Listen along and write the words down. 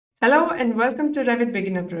Hello and welcome to REVIT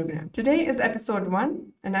Beginner Program. Today is episode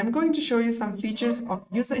 1 and I'm going to show you some features of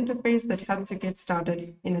user interface that helps you get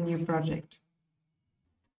started in a new project.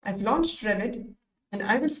 I've launched REVIT and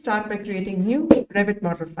I will start by creating new REVIT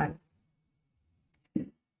model file.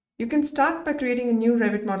 You can start by creating a new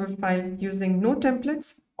REVIT model file using no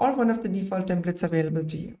templates or one of the default templates available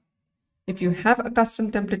to you. If you have a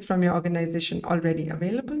custom template from your organization already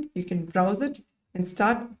available, you can browse it and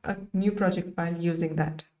start a new project file using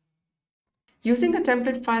that. Using a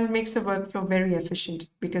template file makes your workflow very efficient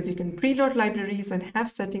because you can preload libraries and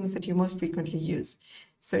have settings that you most frequently use.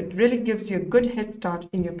 So it really gives you a good head start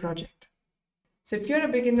in your project. So if you're a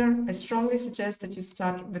beginner, I strongly suggest that you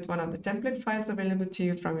start with one of the template files available to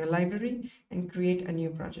you from your library and create a new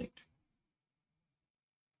project.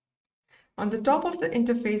 On the top of the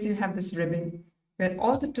interface, you have this ribbon where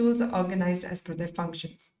all the tools are organized as per their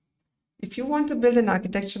functions. If you want to build an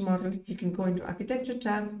architecture model, you can go into Architecture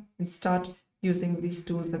tab and start using these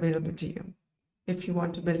tools available to you. If you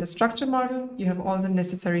want to build a structure model, you have all the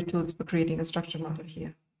necessary tools for creating a structure model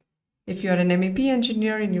here. If you are an MEP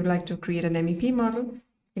engineer and you'd like to create an MEP model,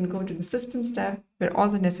 you can go to the Systems tab where all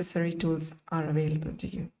the necessary tools are available to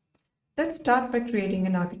you. Let's start by creating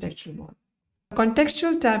an architectural wall. A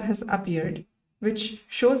contextual tab has appeared, which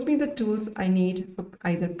shows me the tools I need for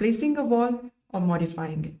either placing a wall or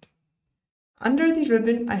modifying it. Under the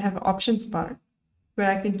ribbon, I have Options bar, where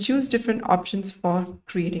I can choose different options for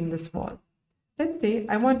creating this wall. Let's say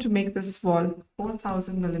I want to make this wall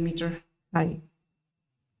 4000 millimeter high.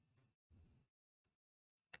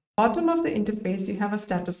 Bottom of the interface, you have a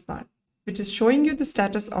status bar, which is showing you the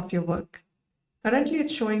status of your work. Currently,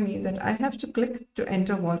 it's showing me that I have to click to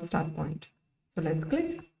enter wall start point. So let's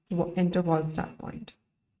click to enter wall start point.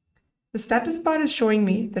 The status bar is showing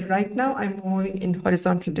me that right now I'm moving in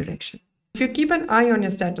horizontal direction. If you keep an eye on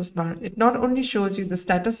your status bar, it not only shows you the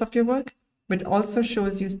status of your work, but also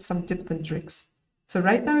shows you some tips and tricks. So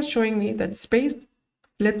right now it's showing me that space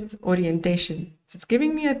flips orientation. So it's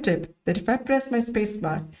giving me a tip that if I press my space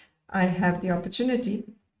bar, I have the opportunity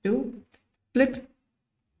to flip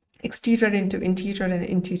exterior into interior and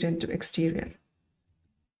interior into exterior.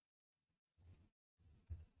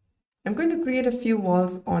 I'm going to create a few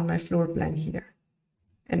walls on my floor plan here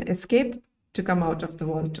and escape to come out of the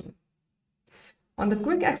wall tool. On the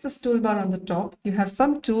quick access toolbar on the top, you have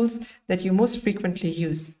some tools that you most frequently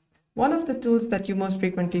use. One of the tools that you most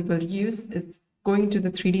frequently will use is going to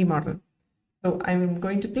the 3D model. So I'm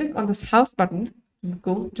going to click on this house button and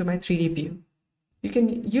go to my 3D view. You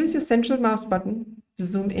can use your central mouse button to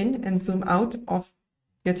zoom in and zoom out of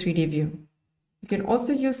your 3D view. You can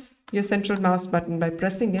also use your central mouse button by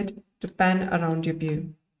pressing it to pan around your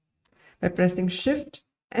view. By pressing Shift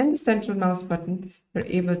and the central mouse button, you're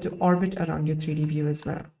able to orbit around your 3D view as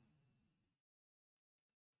well.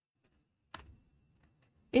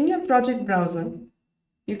 In your project browser,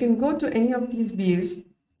 you can go to any of these views,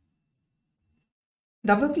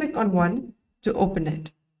 double-click on one to open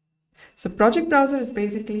it. So project browser is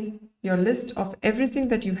basically your list of everything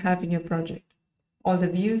that you have in your project. All the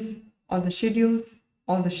views, all the schedules,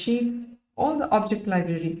 all the sheets, all the object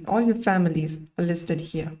library, all your families are listed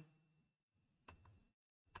here.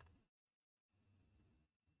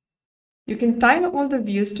 You can tile all the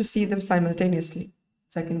views to see them simultaneously.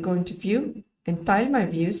 So I can go into View and tile my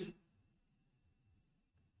views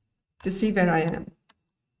to see where I am.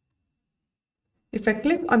 If I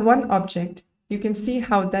click on one object, you can see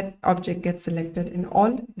how that object gets selected in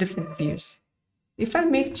all different views. If I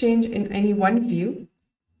make change in any one view,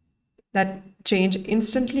 that change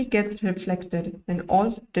instantly gets reflected in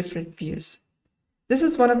all different views. This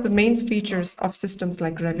is one of the main features of systems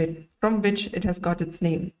like REVIT, from which it has got its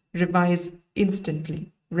name, Revise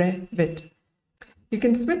Instantly, REVIT. You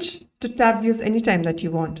can switch to tab views anytime that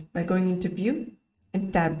you want by going into View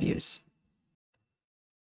and Tab Views.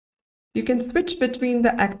 You can switch between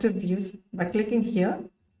the active views by clicking here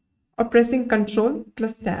or pressing Ctrl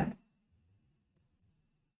plus Tab.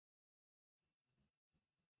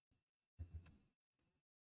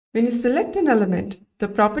 When you select an element, the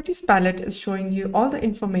Properties palette is showing you all the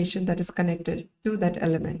information that is connected to that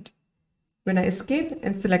element. When I escape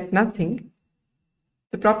and select nothing,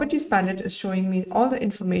 the Properties palette is showing me all the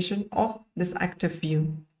information of this active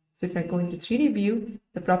view. So if I go into 3D view,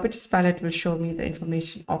 the Properties palette will show me the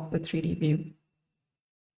information of the 3D view.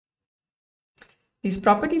 These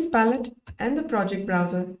Properties palette and the project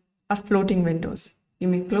browser are floating windows. You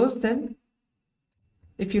may close them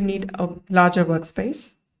if you need a larger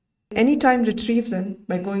workspace. Anytime retrieve them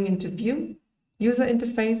by going into View, User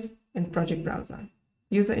Interface, and Project Browser.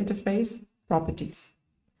 User Interface, Properties.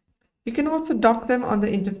 You can also dock them on the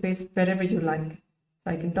interface wherever you like.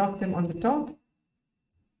 So I can dock them on the top,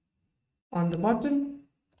 on the bottom,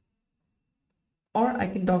 or I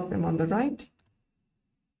can dock them on the right.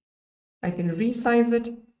 I can resize it,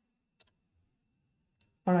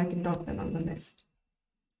 or I can dock them on the left.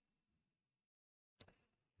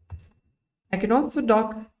 I can also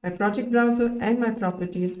dock my project browser and my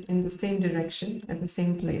properties in the same direction at the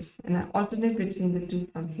same place, and I alternate between the two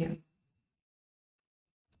from here.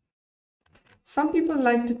 Some people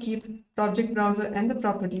like to keep project browser and the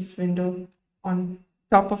properties window on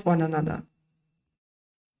top of one another.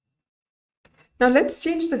 Now let's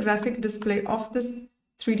change the graphic display of this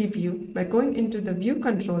 3D view by going into the view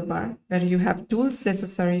control bar, where you have tools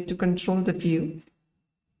necessary to control the view,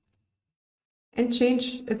 and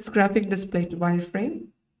change its graphic display to wireframe,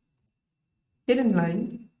 hidden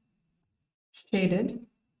line, shaded,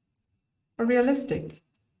 or realistic.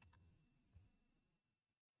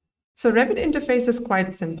 So Revit interface is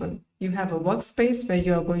quite simple. You have a workspace where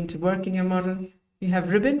you are going to work in your model. You have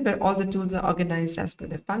ribbon where all the tools are organized as per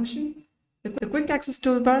their function. The quick access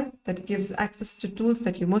toolbar that gives access to tools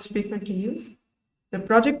that you most frequently use. The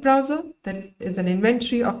project browser that is an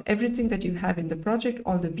inventory of everything that you have in the project,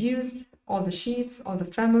 all the views, all the sheets, all the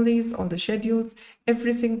families, all the schedules,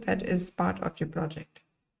 everything that is part of your project.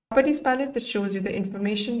 Properties palette that shows you the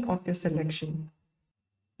information of your selection.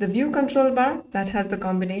 The view control bar that has the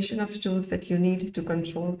combination of tools that you need to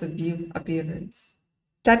control the view appearance.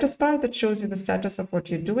 Status bar that shows you the status of what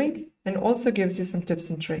you're doing and also gives you some tips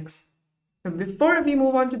and tricks. So before we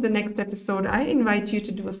move on to the next episode, I invite you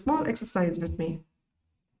to do a small exercise with me.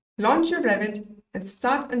 Launch your Revit and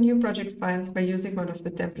start a new project file by using one of the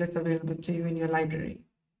templates available to you in your library.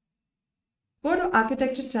 Go to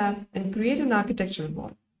Architecture tab and create an architectural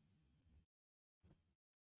wall.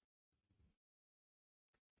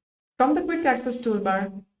 From the Quick Access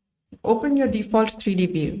toolbar, open your default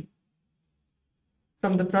 3D view.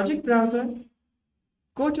 From the project browser,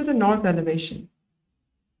 go to the north elevation.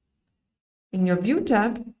 In your View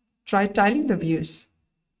tab, try tiling the views.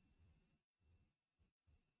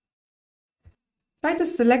 Try to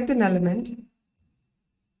select an element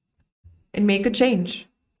and make a change,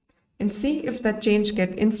 and see if that change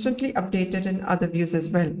gets instantly updated in other views as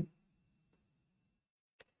well.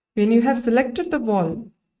 When you have selected the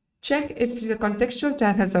wall, check if the contextual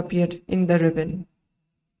tab has appeared in the ribbon.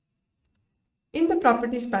 In the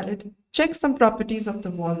Properties palette, check some properties of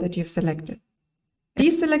the wall that you've selected.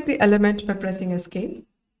 Deselect the element by pressing Escape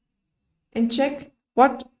and check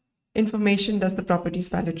what information does the Properties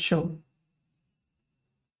palette show.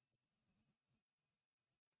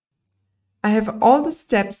 I have all the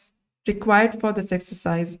steps required for this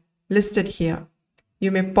exercise listed here.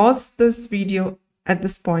 You may pause this video at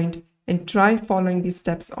this point and try following these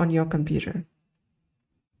steps on your computer.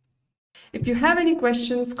 If you have any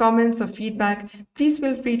questions, comments, or feedback, please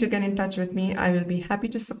feel free to get in touch with me. I will be happy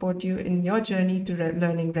to support you in your journey to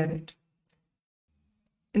learning Revit.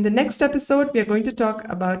 In the next episode, we are going to talk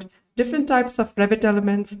about different types of Revit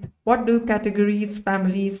elements. What do categories,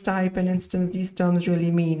 families, type, and instance these terms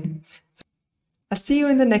really mean? So I'll see you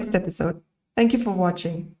in the next episode. Thank you for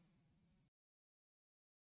watching.